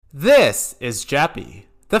This is JEPI,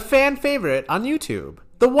 the fan favorite on YouTube.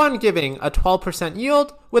 The one giving a 12%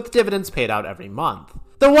 yield with dividends paid out every month.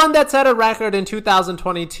 The one that set a record in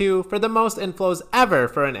 2022 for the most inflows ever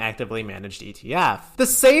for an actively managed ETF. The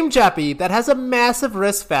same JEPI that has a massive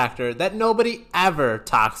risk factor that nobody ever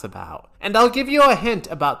talks about. And I'll give you a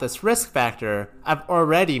hint about this risk factor. I've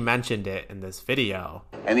already mentioned it in this video.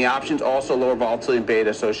 And the options also lower volatility and beta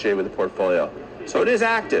associated with the portfolio. So it is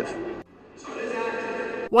active.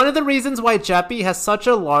 One of the reasons why JEPI has such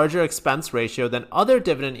a larger expense ratio than other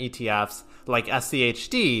dividend ETFs like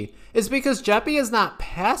SCHD is because JEPI is not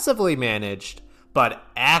passively managed, but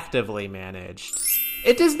actively managed.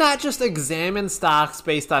 It does not just examine stocks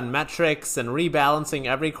based on metrics and rebalancing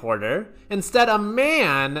every quarter. Instead, a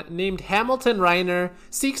man named Hamilton Reiner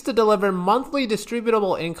seeks to deliver monthly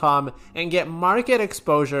distributable income and get market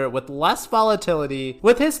exposure with less volatility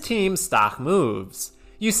with his team's stock moves.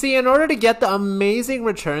 You see, in order to get the amazing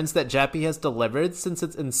returns that JEPI has delivered since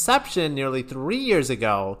its inception nearly 3 years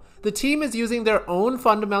ago, the team is using their own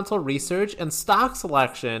fundamental research and stock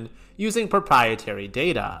selection using proprietary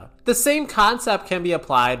data. The same concept can be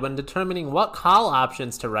applied when determining what call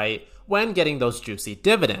options to write when getting those juicy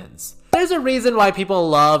dividends. There's a reason why people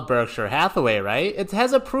love Berkshire Hathaway, right? It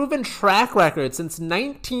has a proven track record since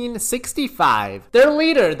 1965. Their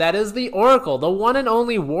leader, that is the Oracle, the one and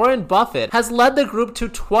only Warren Buffett, has led the group to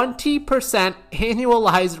 20%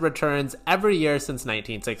 annualized returns every year since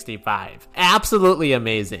 1965. Absolutely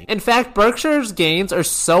amazing. In fact, Berkshire's gains are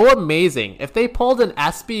so amazing, if they pulled an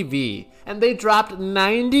SPV and they dropped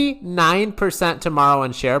 99% tomorrow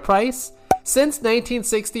in share price, since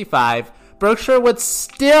 1965, Berkshire would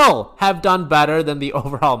still have done better than the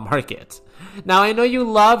overall market. Now, I know you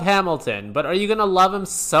love Hamilton, but are you going to love him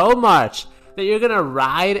so much that you're going to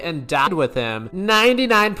ride and die with him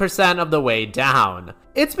 99% of the way down?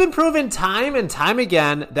 It's been proven time and time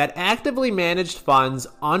again that actively managed funds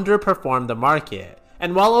underperform the market,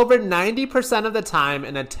 and well over 90% of the time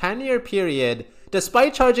in a 10-year period,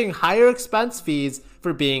 despite charging higher expense fees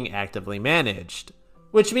for being actively managed.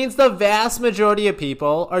 Which means the vast majority of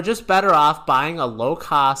people are just better off buying a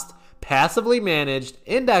low-cost, passively managed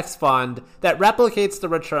index fund that replicates the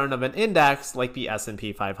return of an index like the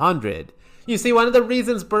S&P 500. You see, one of the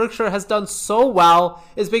reasons Berkshire has done so well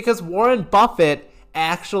is because Warren Buffett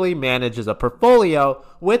actually manages a portfolio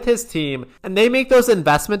with his team, and they make those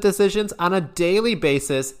investment decisions on a daily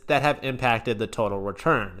basis that have impacted the total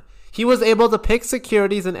return. He was able to pick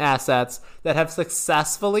securities and assets that have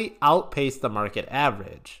successfully outpaced the market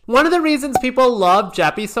average. One of the reasons people love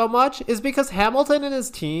JEPI so much is because Hamilton and his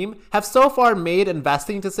team have so far made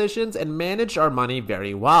investing decisions and managed our money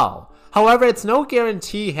very well. However, it's no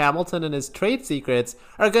guarantee Hamilton and his trade secrets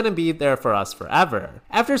are going to be there for us forever.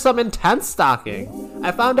 After some intense stalking,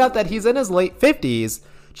 I found out that he's in his late 50s,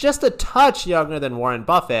 just a touch younger than Warren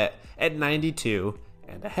Buffett at 92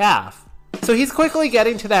 and a half. So he's quickly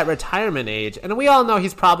getting to that retirement age, and we all know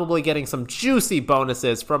he's probably getting some juicy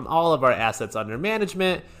bonuses from all of our assets under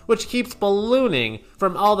management, which keeps ballooning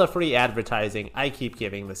from all the free advertising I keep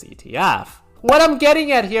giving this ETF. What I'm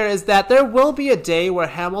getting at here is that there will be a day where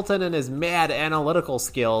Hamilton and his mad analytical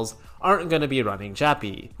skills aren't going to be running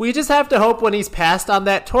JEPI. We just have to hope when he's passed on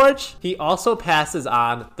that torch, he also passes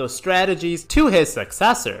on those strategies to his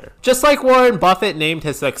successor. Just like Warren Buffett named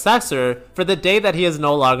his successor for the day that he is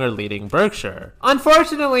no longer leading Berkshire.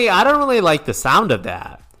 Unfortunately, I don't really like the sound of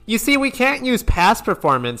that. You see, we can't use past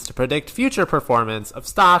performance to predict future performance of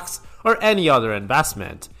stocks or any other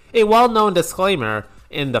investment. A well-known disclaimer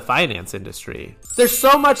in the finance industry. There's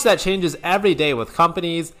so much that changes every day with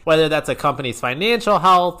companies, whether that's a company's financial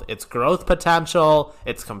health, its growth potential,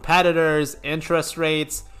 its competitors, interest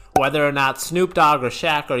rates, whether or not Snoop Dogg or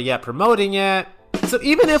Shaq are yet promoting it. So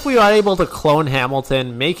even if we are able to clone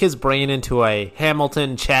Hamilton, make his brain into a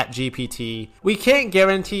Hamilton chat GPT, we can't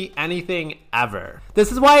guarantee anything ever.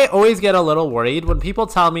 This is why I always get a little worried when people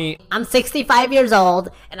tell me, I'm 65 years old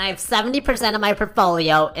and I have 70% of my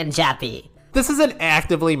portfolio in JEPI. This is an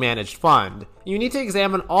actively managed fund. You need to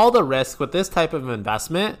examine all the risk with this type of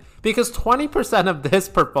investment because 20% of this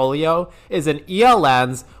portfolio is in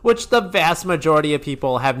ELNs, which the vast majority of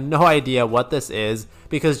people have no idea what this is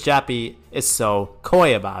because JEPI is so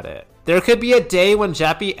coy about it. There could be a day when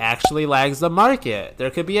JEPI actually lags the market.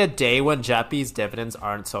 There could be a day when JEPI's dividends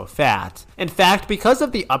aren't so fat. In fact, because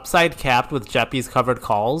of the upside capped with JEPI's covered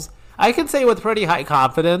calls, I can say with pretty high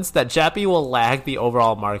confidence that JEPI will lag the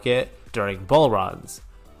overall market during bull runs.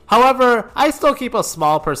 However, I still keep a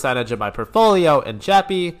small percentage of my portfolio in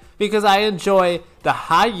JEPI because I enjoy the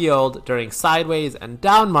high yield during sideways and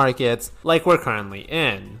down markets like we're currently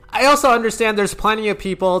in. I also understand there's plenty of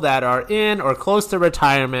people that are in or close to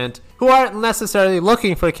retirement who aren't necessarily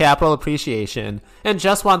looking for capital appreciation and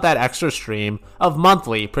just want that extra stream of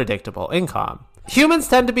monthly predictable income. Humans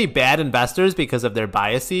tend to be bad investors because of their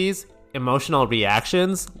biases, emotional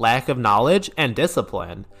reactions, lack of knowledge, and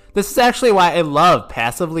discipline. This is actually why I love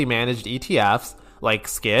passively managed ETFs like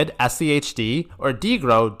SCID, SCHD, or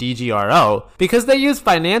DGRO, DGRO, because they use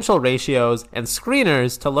financial ratios and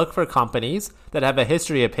screeners to look for companies that have a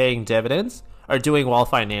history of paying dividends, are doing well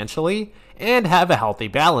financially, and have a healthy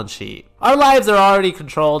balance sheet. Our lives are already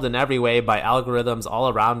controlled in every way by algorithms all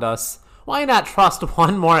around us. Why not trust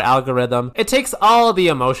one more algorithm? It takes all the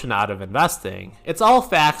emotion out of investing. It's all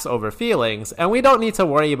facts over feelings, and we don't need to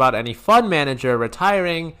worry about any fund manager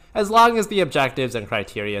retiring as long as the objectives and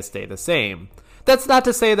criteria stay the same. That's not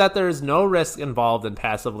to say that there is no risk involved in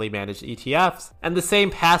passively managed ETFs, and the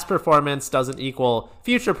same past performance doesn't equal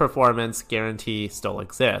future performance guarantee still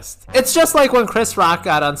exists. It's just like when Chris Rock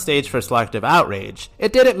got on stage for Selective Outrage.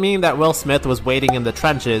 It didn't mean that Will Smith was waiting in the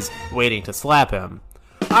trenches, waiting to slap him.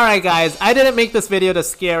 Alright guys, I didn't make this video to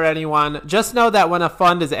scare anyone. Just know that when a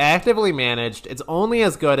fund is actively managed, it's only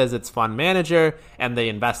as good as its fund manager and the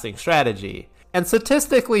investing strategy. And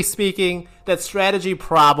statistically speaking, that strategy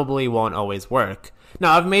probably won't always work.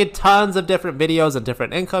 Now, I've made tons of different videos on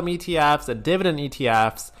different income ETFs and dividend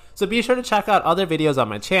ETFs, so be sure to check out other videos on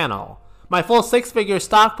my channel. My full 6-figure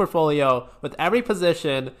stock portfolio with every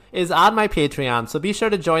position is on my Patreon, so be sure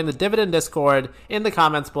to join the dividend Discord in the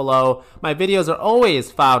comments below. My videos are always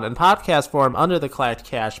found in podcast form under the Collect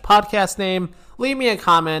Cash podcast name. Leave me a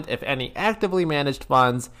comment if any actively managed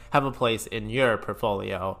funds have a place in your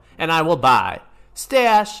portfolio, and I will buy,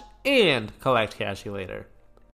 stash, and collect cash you later.